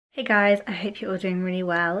Hey guys, I hope you're all doing really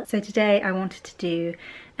well. So today I wanted to do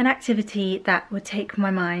an activity that would take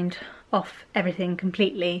my mind off everything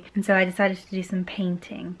completely, and so I decided to do some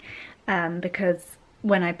painting because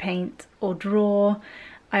when I paint or draw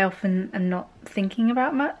I often am not thinking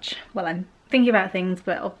about much. Well, I'm thinking about things,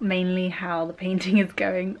 but mainly how the painting is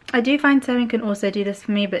going. I do find sewing can also do this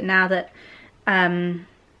for me, but now that I don't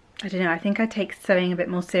know, I think I take sewing a bit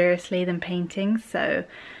more seriously than painting, so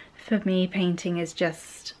for me painting is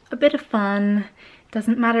just a bit of fun. It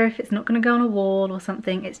doesn't matter if it's not going to go on a wall or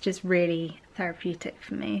something, it's just really therapeutic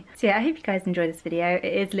for me. So yeah, I hope you guys enjoy this video. It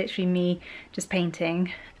is literally me just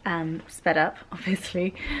painting, sped up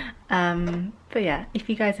obviously, but yeah, if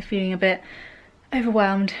you guys are feeling a bit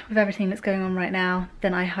overwhelmed with everything that's going on right now,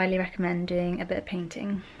 then I highly recommend doing a bit of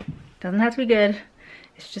painting. Doesn't have to be good,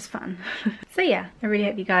 it's just fun. So yeah, I really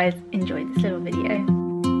hope you guys enjoyed this little video.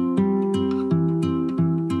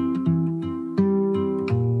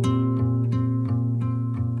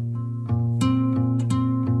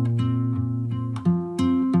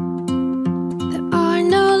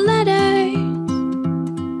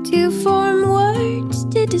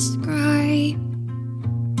 Describe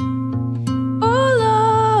all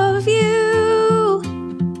of you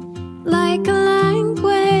like a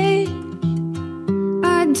language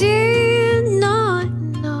I did not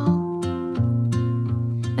know.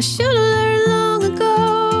 I should have learned long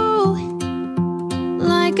ago,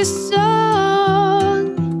 like a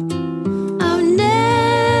song I've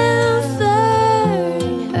never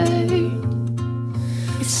heard.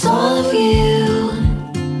 It's all of you,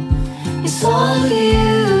 it's all of you.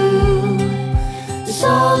 It's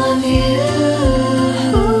all of you.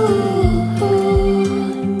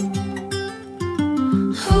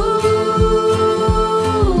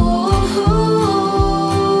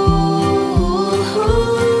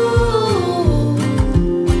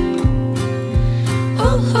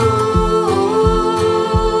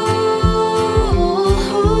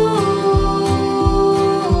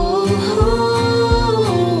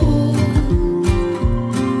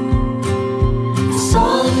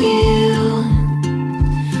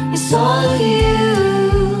 It's all of you,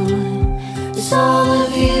 it's all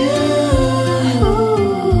of you.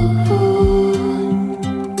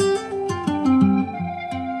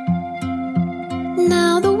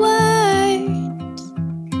 Now the words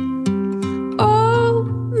all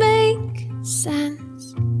make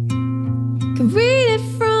sense. Can read it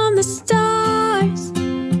from the stars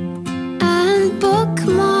and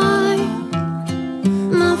bookmark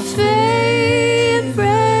my favorite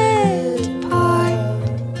part.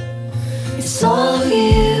 It's all of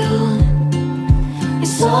you.